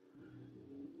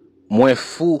Mwen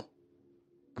fou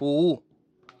pou ou.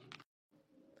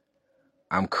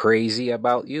 I'm crazy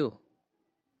about you.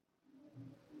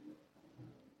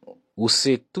 Ou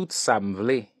se tout sa m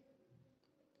vle.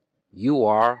 You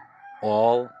are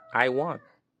all I want.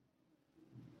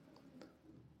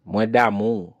 Mwen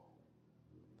d'amou.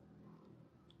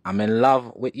 I'm in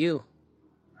love with you.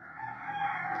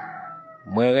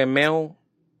 Mwen reme ou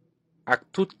ak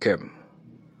tout kem.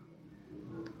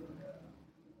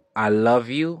 I love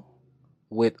you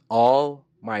with all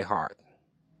my heart.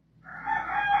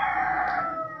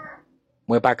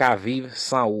 Mwen pa ka viv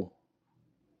san ou.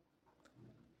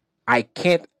 I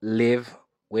can't live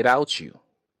without you.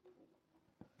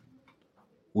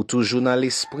 Ou toujou nan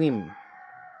l'esprim.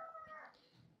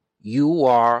 You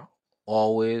are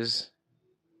always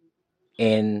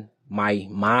in my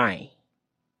mind.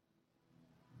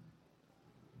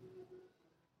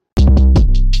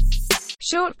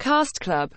 Shortcast Club.